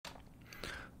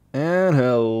And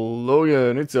hello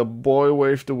again, it's your boy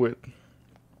Wave the Wit.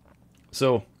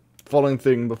 So, following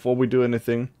thing before we do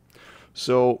anything.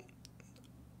 So,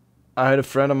 I had a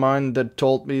friend of mine that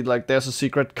told me like there's a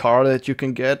secret car that you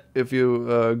can get if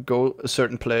you go a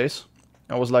certain place.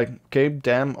 I was like, okay,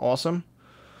 damn, awesome.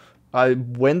 I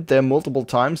went there multiple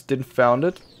times, didn't found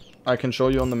it. I can show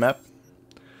you on the map.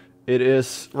 It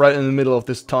is right in the middle of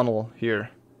this tunnel here.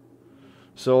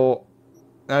 So,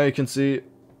 now you can see,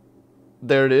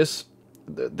 there it is.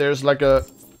 There's like a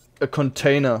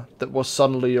container that was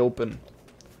suddenly open.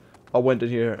 I went in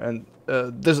here and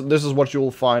this is what you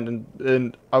will find,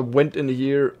 and I went in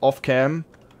here off cam,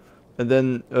 and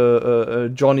then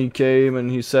Johnny came and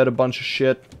he said a bunch of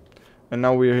shit, and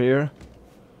now we're here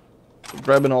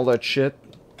grabbing all that shit,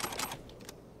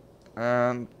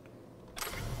 and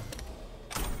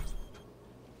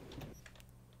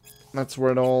that's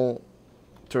where it all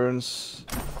turns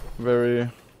very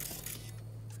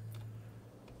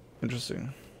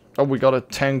interesting. Oh, we got a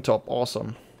tank top,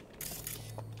 awesome.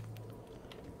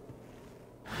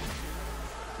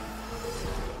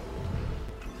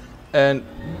 And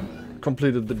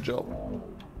completed the job.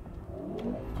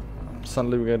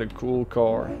 Suddenly we get a cool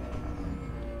car.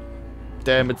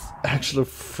 Damn, it's actually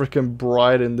freaking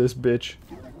bright in this bitch.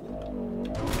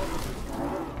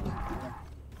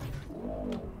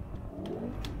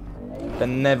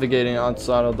 And navigating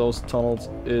outside of those tunnels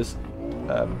is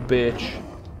a bitch.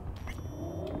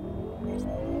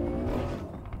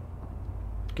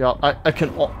 God,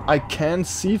 I can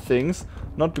see things,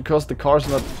 not because the car's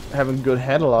not having good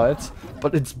headlights,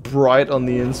 but it's bright on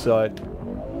the inside.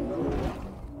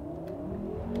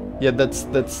 Yeah,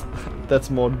 that's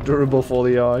more durable for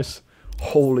the eyes.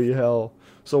 Holy hell.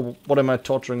 So what am I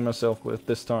torturing myself with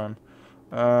this time?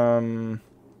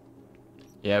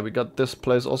 Yeah, we got this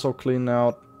place also cleaned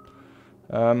out.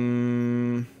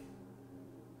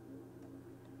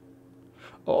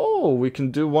 Oh, we can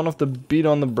do one of the beat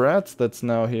on the brats that's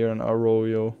now here in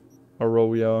Arroyo.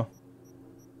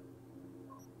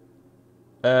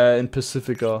 In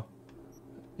Pacifica.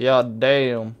 Yeah,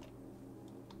 damn.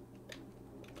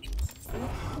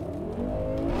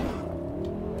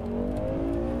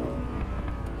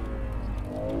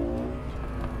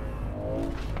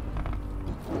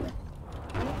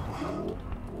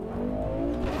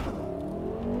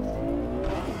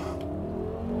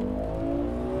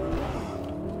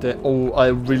 Oh, I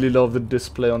really love the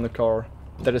display on the car.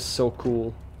 That is so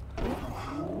cool.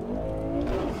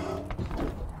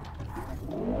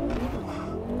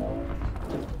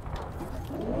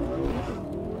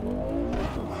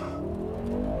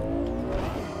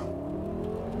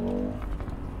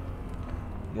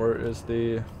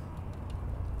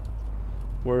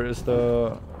 Where is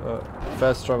the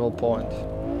fast travel point?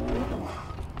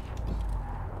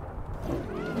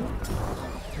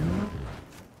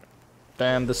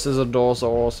 Damn, the scissor doors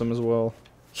are awesome as well.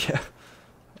 Yeah.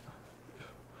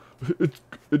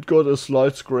 It got a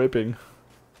slight scraping.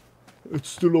 It's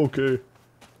still okay.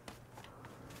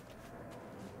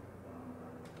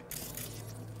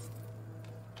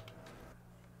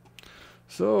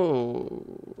 So,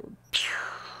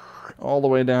 all the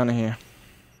way down here.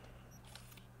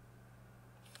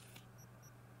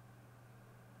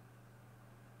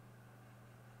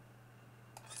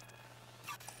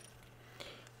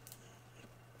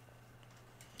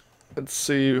 Let's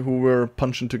see who we're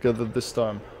punching together this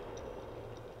time.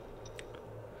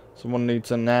 Someone needs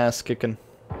an ass kicking.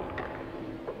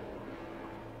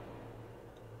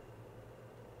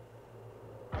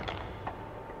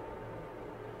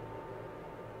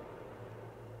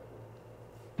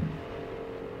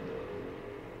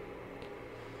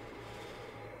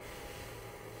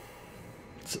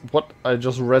 What? I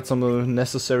just read some of the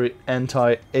necessary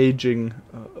anti-aging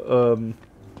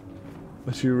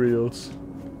materials.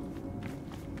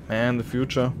 Man, the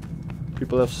future.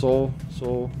 People have so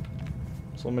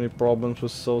many problems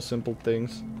with so simple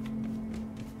things.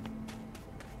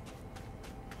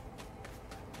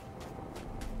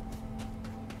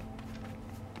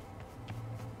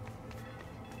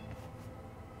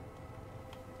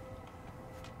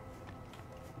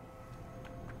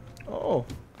 Oh,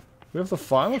 we have the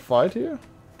final fight here?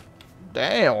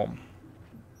 Damn.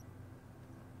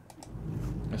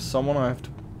 There's someone I have to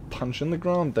punch in the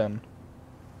ground then.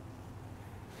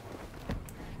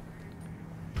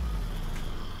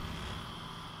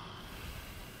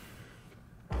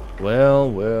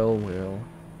 Well.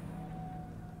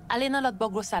 Alina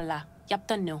Lodbogrosalla,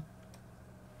 Yapton no.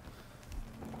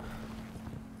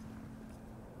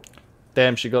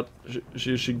 Damn, she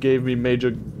gave me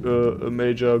major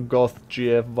goth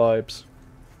GF vibes.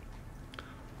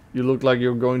 You look like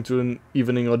you're going to an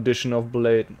evening audition of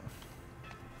Blade.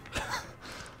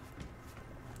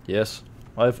 Yes,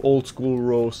 I have old school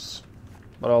roasts,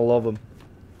 but I love them.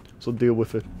 So deal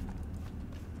with it.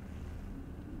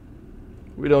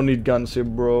 We don't need guns here,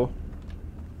 bro.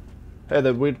 Hey,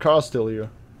 that weird car's still here.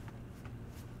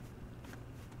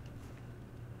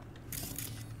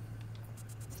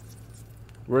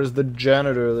 Where's the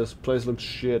janitor? This place looks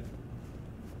shit.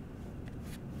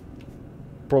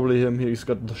 Probably him, he's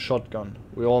got the shotgun.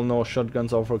 We all know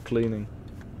shotguns are for cleaning.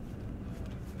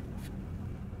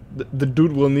 The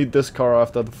dude will need this car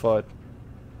after the fight.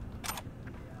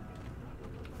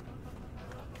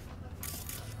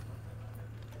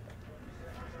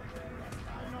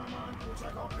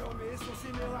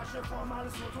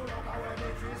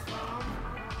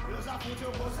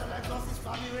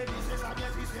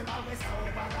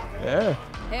 Yeah.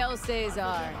 Hail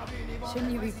Caesar.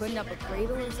 Shouldn't you be putting up a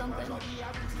cradle or something?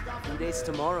 2 days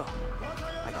tomorrow.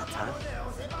 I got time.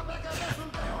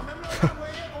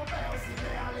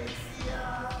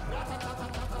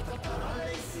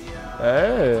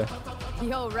 Hey.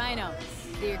 Yo, Rhino.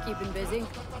 So you're keeping busy?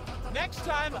 Next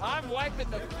time I'm wiping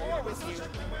the floor with you,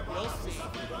 you'll see.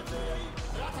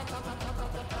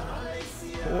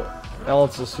 What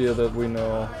else is here that we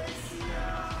know?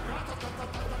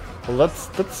 Well, that's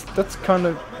kind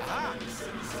of. Ah,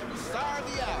 star of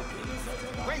the hour.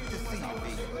 Great to see you, B.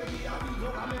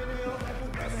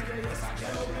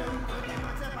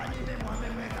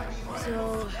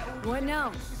 So, what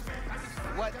now?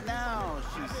 What now,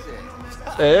 she said.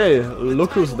 Hey,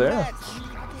 look who's there.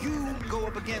 You go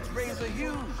up against Razor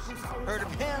Hughes. Heard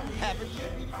of him, haven't you?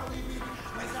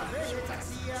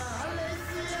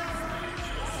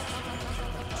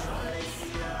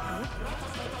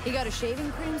 He got a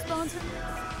shaving cream sponsor?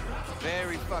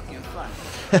 Very fucking funny.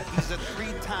 He's a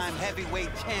 3-time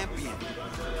heavyweight champion.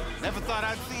 Never thought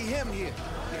I'd see him here.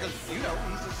 Because, you know,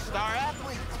 he's a star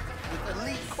athlete with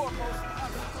elite corporal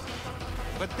status.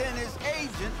 But then his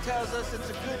agent tells us it's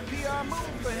a good PR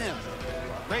move for him.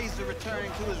 Razor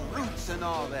returning to his roots and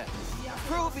all that.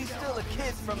 Prove he's still a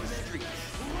kid from the streets.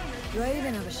 Do I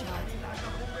even have a shot?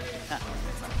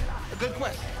 A good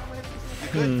question. You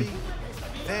could be.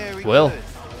 Very Well. good.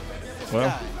 This Well.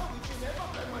 guy,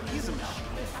 he's a machine.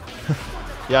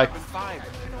 Yeah. Carbon fiber,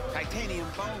 titanium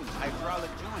bones,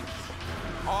 hydraulic joints.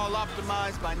 All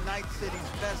optimized by Night City's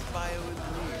best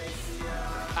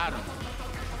bioengineers. I don't know.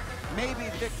 Maybe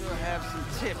Victor will have some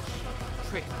tips,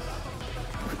 tricks.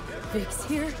 Vic's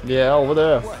here? Yeah, over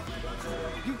there. What?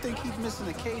 You think he'd miss an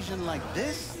occasion like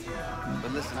this?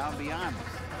 But listen, I'll be honest.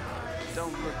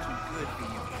 Don't look too good for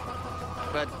you.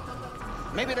 But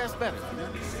maybe that's better.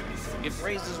 If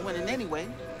Razor's winning anyway,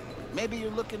 maybe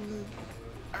you're looking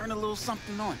to earn a little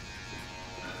something on it.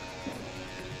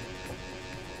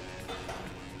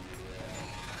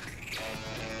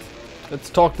 Let's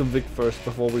talk to Vic first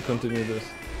before we continue this.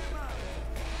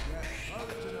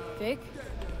 Vic?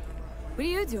 What are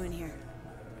you doing here?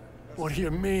 What do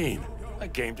you mean? I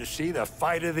came to see the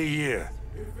fight of the year.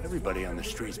 Everybody on the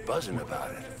street's buzzing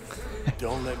about it.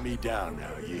 Don't let me down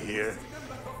now, you hear?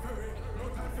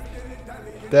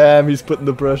 Damn, he's putting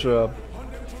the pressure up.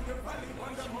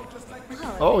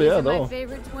 Oh, these yeah, are my no.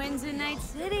 favorite twins in Night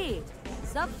City.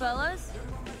 Sup, fellas?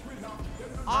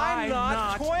 I'm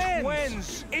not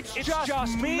twins. It's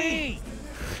just me.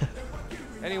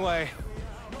 Anyway,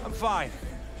 I'm fine.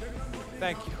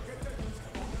 Thank you.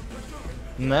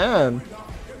 Man,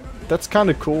 that's kind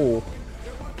of cool.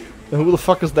 And who the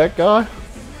fuck is that guy?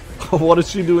 What is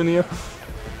she doing here?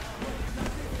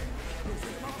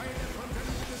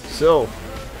 So,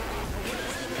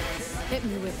 Hit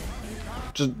me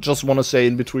with it. just want to say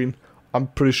in between, I'm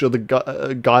pretty sure the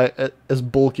guy as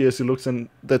bulky as he looks, and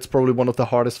that's probably one of the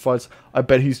hardest fights. I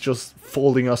bet he's just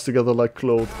folding us together like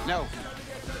clothes. No,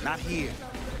 not here.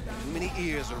 Too many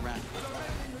ears around.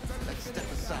 Let's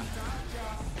step aside.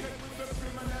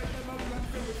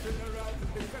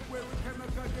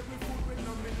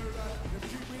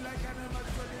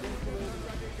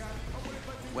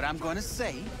 What I'm going to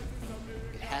say,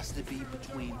 it has to be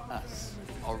between us,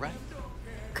 all right?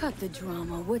 Cut the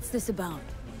drama. What's this about?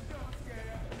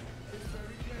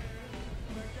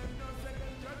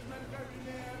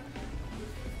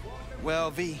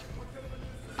 Well, V,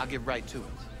 I'll get right to it.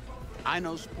 I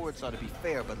know sports ought to be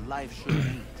fair, but life sure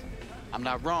ain't. I'm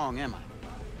not wrong, am I?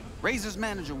 Razor's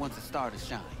manager wants a star to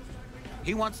shine.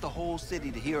 He wants the whole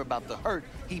city to hear about the hurt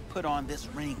he put on this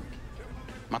ring.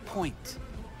 My point.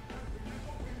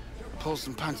 Pull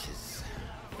some punches.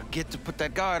 Forget to put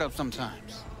that guard up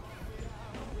sometimes.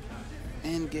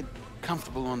 And get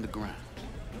comfortable on the ground.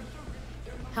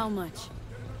 How much?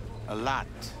 A lot.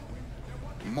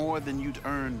 More than you'd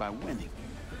earn by winning.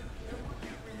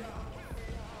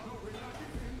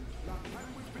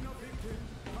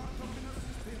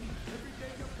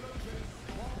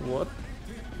 What?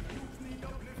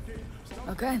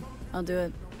 Okay, I'll do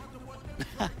it.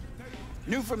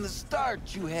 Knew from the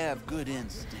start you have good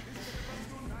instincts.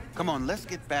 Come on, let's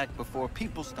get back before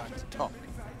people start to talk.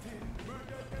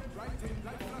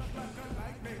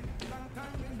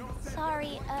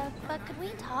 Sorry, but could we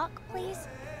talk, please?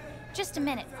 Just a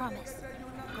minute, promise.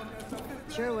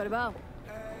 Sure, what about?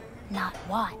 Not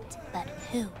what, but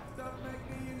who.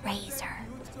 Razor.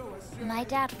 My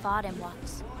dad fought him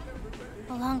once.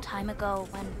 A long time ago,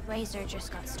 when Razor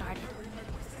just got started.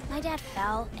 My dad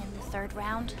fell in the 3rd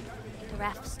round. The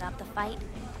ref stopped the fight.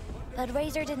 But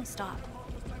Razor didn't stop.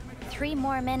 3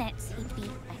 more minutes, he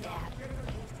beat my dad.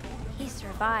 He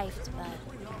survived,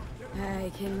 but...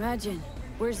 I can imagine.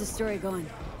 Where's the story going?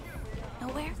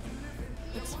 Nowhere.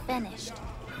 It's finished.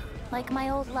 Like my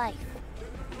old life.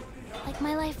 Like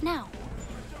my life now.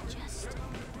 Just...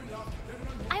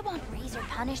 I want Razor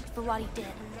punished for what he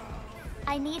did.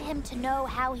 I need him to know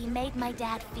how he made my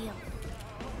dad feel.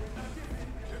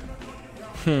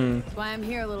 That's why I'm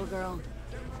here, little girl.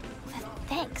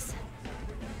 Thanks.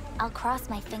 I'll cross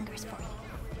my fingers for you.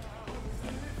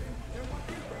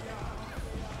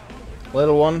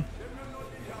 Little one.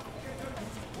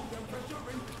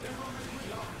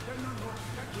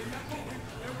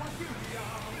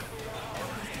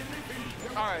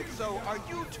 All right, so are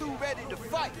you two ready to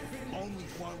fight? Only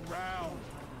 1 round.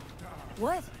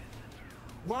 What?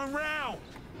 1 round.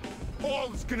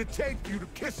 All it's gonna take for you to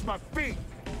kiss my feet,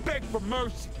 beg for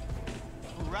mercy.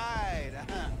 Right,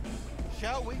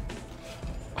 Shall we?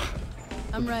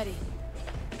 I'm ready.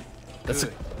 That's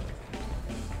Good.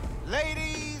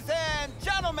 Ladies and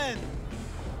gentlemen,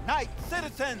 night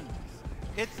citizens,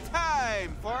 it's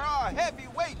time for our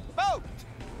heavyweight bout.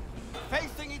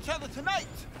 Facing each other tonight,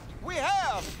 we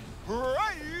have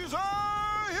Razor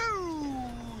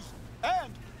Hughes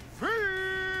and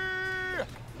Free.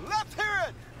 Let's hear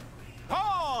it.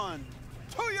 On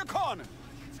to your corner.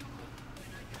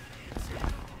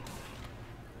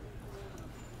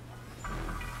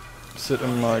 Sit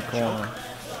in my corner.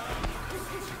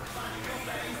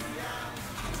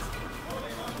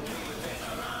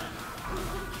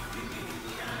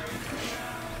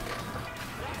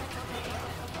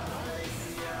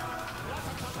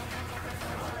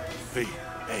 V,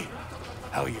 hey,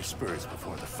 how are your spirits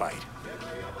before the fight?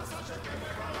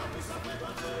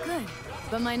 Good,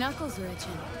 but my knuckles are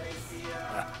itching.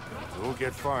 You won't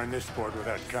get far in this sport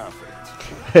without confidence.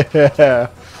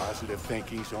 Positive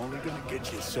thinking's only gonna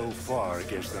get you so far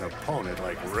against an opponent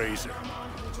like Razor.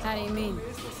 How do you mean?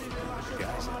 This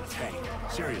guy's a tank.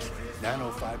 Seriously,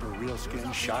 nanofiber, real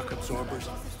skin, shock absorbers.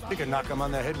 You could knock him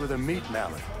on the head with a meat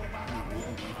mallet. He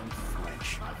wouldn't even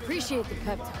flinch. Appreciate the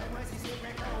pep talk.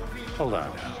 Hold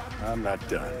on now, I'm not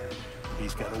done.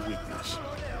 He's got a weakness.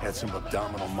 Had some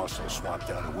abdominal muscle swapped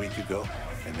out a week ago,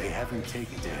 and they haven't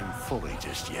taken to him fully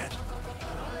just yet.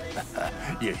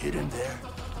 You hit him there?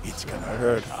 It's gonna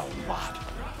hurt a lot.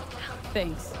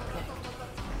 Thanks,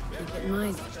 Vic. Keep it in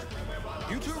mind.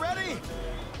 You two ready?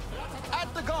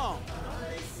 At the gong.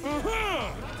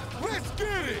 Let's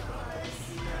get it!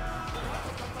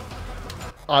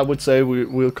 I would say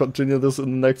we'll continue this in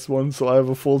the next one, so I have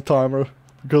a full timer.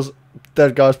 Because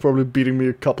that guy's probably beating me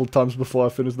a couple times before I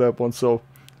finish that one, so...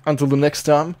 Until the next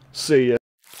time, see ya.